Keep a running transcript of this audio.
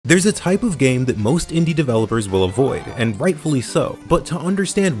There's a type of game that most indie developers will avoid, and rightfully so, but to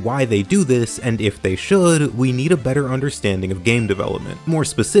understand why they do this, and if they should, we need a better understanding of game development. More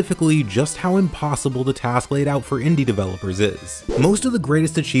specifically, just how impossible the task laid out for indie developers is. Most of the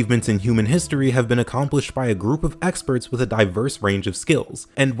greatest achievements in human history have been accomplished by a group of experts with a diverse range of skills,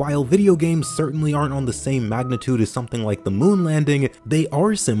 and while video games certainly aren't on the same magnitude as something like the moon landing, they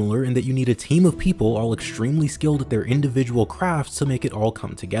are similar in that you need a team of people all extremely skilled at their individual crafts to make it all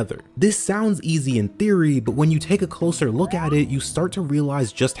come together. This sounds easy in theory, but when you take a closer look at it, you start to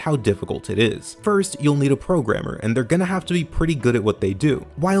realize just how difficult it is. First, you'll need a programmer, and they're gonna have to be pretty good at what they do.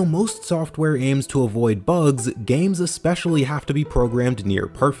 While most software aims to avoid bugs, games especially have to be programmed near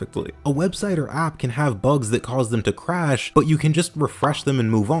perfectly. A website or app can have bugs that cause them to crash, but you can just refresh them and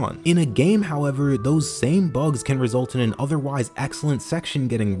move on. In a game, however, those same bugs can result in an otherwise excellent section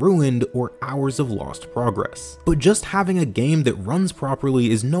getting ruined or hours of lost progress. But just having a game that runs properly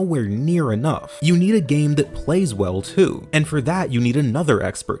is nowhere near enough. You need a game that plays well too, and for that you need another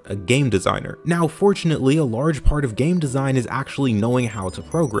expert, a game designer. Now fortunately, a large part of game design is actually knowing how to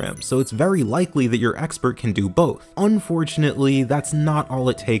program, so it's very likely that your expert can do both. Unfortunately, that's not all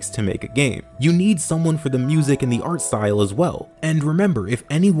it takes to make a game. You need someone for the music and the art style as well. And remember, if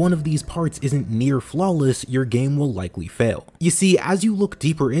any one of these parts isn't near flawless, your game will likely fail. You see, as you look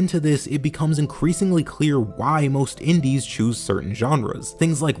deeper into this, it becomes increasingly clear why most indies choose certain genres.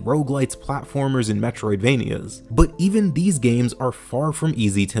 Things like roguelites, platformers, and Metroidvanias. But even these games are far from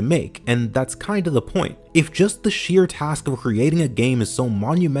easy to make, and that's kind of the point. If just the sheer task of creating a game is so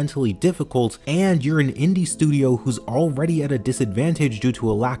monumentally difficult, and you're an indie studio who's already at a disadvantage due to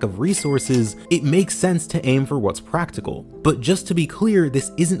a lack of resources, it makes sense to aim for what's practical. But just to be clear,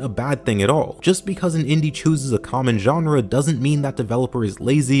 this isn't a bad thing at all. Just because an indie chooses a common genre doesn't mean that developer is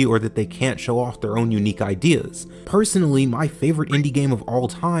lazy or that they can't show off their own unique ideas. Personally, my favorite indie game of all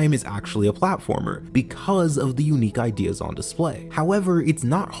time is actually a platformer, because of the unique ideas on display. However, it's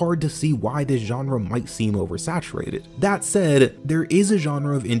not hard to see why this genre might seem oversaturated. That said, there is a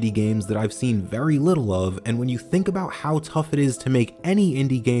genre of indie games that I've seen very little of, and when you think about how tough it is to make any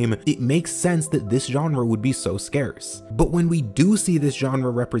indie game, it makes sense that this genre would be so scarce. But when we do see this genre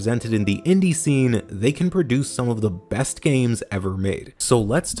represented in the indie scene, they can produce some of the best games ever made. So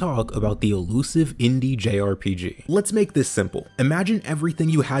let's talk about the elusive indie JRPG. Let's make this simple. Imagine everything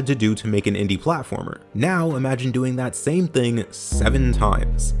you had to do to make an indie platformer. Now imagine doing that same thing 7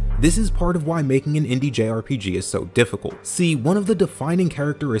 times. This is part of why making an indie JRPG is so difficult. See, one of the defining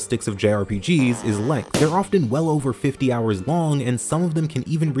characteristics of JRPGs is length. They're often well over 50 hours long, and some of them can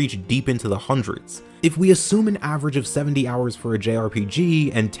even reach deep into the hundreds. If we assume an average of 70 hours for a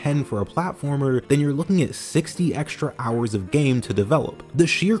JRPG and 10 for a platformer, then you're looking at 60 extra hours of game to develop. The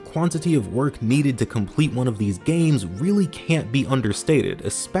sheer quantity of work needed to complete one of these games really can't be understated,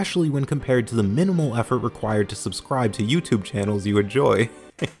 especially when compared to the minimal effort required to subscribe to YouTube channels you enjoy.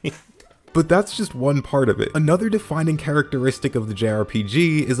 But that's just one part of it. Another defining characteristic of the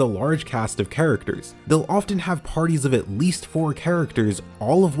JRPG is a large cast of characters. They'll often have parties of at least 4 characters,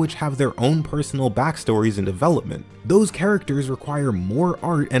 all of which have their own personal backstories and development. Those characters require more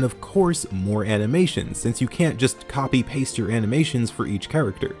art and of course more animations, since you can't just copy-paste your animations for each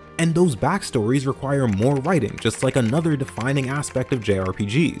character. And those backstories require more writing, just like another defining aspect of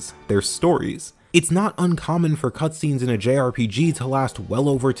JRPGs, their stories. It's not uncommon for cutscenes in a JRPG to last well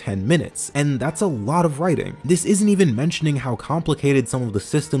over 10 minutes, and that's a lot of writing. This isn't even mentioning how complicated some of the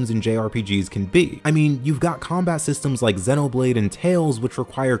systems in JRPGs can be. I mean, you've got combat systems like Xenoblade and Tales which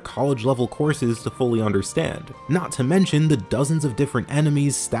require college-level courses to fully understand. Not to mention the dozens of different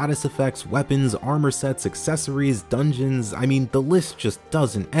enemies, status effects, weapons, armor sets, accessories, dungeons. I mean, the list just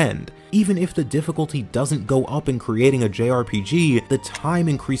doesn't end. Even if the difficulty doesn't go up in creating a JRPG, the time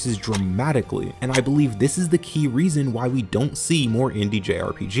increases dramatically, and I believe this is the key reason why we don't see more indie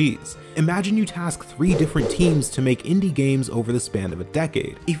JRPGs. Imagine you task 3 different teams to make indie games over the span of a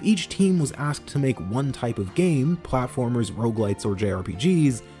decade. If each team was asked to make one type of game, platformers, roguelites, or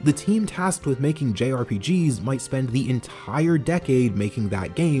JRPGs, the team tasked with making JRPGs might spend the entire decade making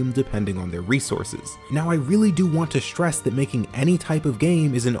that game depending on their resources. Now I really do want to stress that making any type of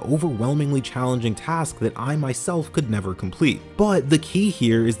game is an overwhelmingly challenging task that I myself could never complete. But the key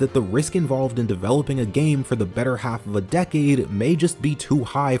here is that the risk involved in developing a game for the better half of a decade may just be too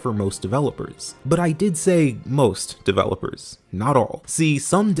high for most developers. But I did say most developers, not all. See,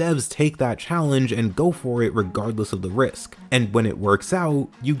 some devs take that challenge and go for it regardless of the risk, and when it works out,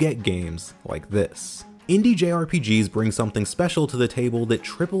 you get games like this. Indie JRPGs bring something special to the table that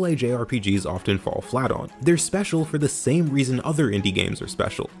AAA JRPGs often fall flat on. They're special for the same reason other indie games are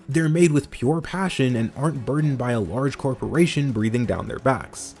special. They're made with pure passion and aren't burdened by a large corporation breathing down their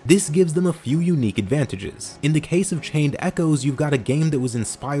backs. This gives them a few unique advantages. In the case of Chained Echoes, you've got a game that was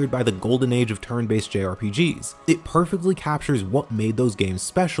inspired by the golden age of turn-based JRPGs. It perfectly captures what made those games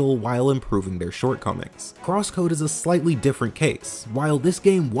special while improving their shortcomings. Crosscode is a slightly different case. While this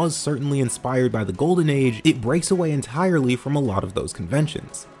game was certainly inspired by the golden age, it breaks away entirely from a lot of those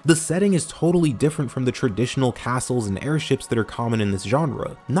conventions. The setting is totally different from the traditional castles and airships that are common in this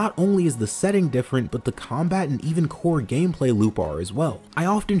genre. Not only is the setting different, but the combat and even core gameplay loop are as well. I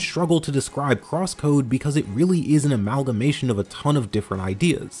often struggle to describe Crosscode because it really is an amalgamation of a ton of different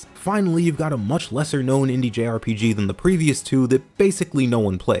ideas. Finally, you've got a much lesser known indie JRPG than the previous two that basically no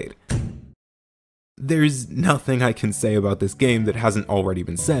one played. There's nothing I can say about this game that hasn't already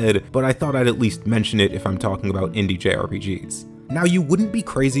been said, but I thought I'd at least mention it if I'm talking about indie JRPGs. Now, you wouldn't be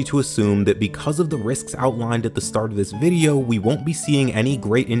crazy to assume that because of the risks outlined at the start of this video, we won't be seeing any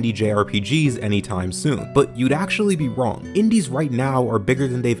great indie JRPGs anytime soon, but you'd actually be wrong. Indies right now are bigger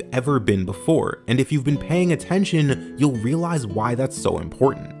than they've ever been before, and if you've been paying attention, you'll realize why that's so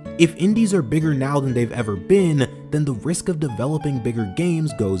important. If indies are bigger now than they've ever been, then the risk of developing bigger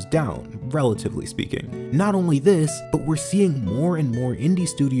games goes down, relatively speaking. Not only this, but we're seeing more and more indie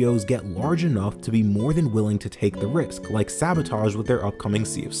studios get large enough to be more than willing to take the risk, like Sabotage with their upcoming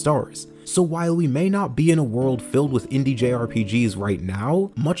Sea of Stars. So while we may not be in a world filled with indie JRPGs right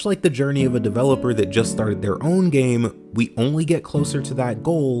now, much like the journey of a developer that just started their own game, we only get closer to that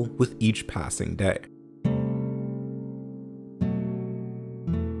goal with each passing day.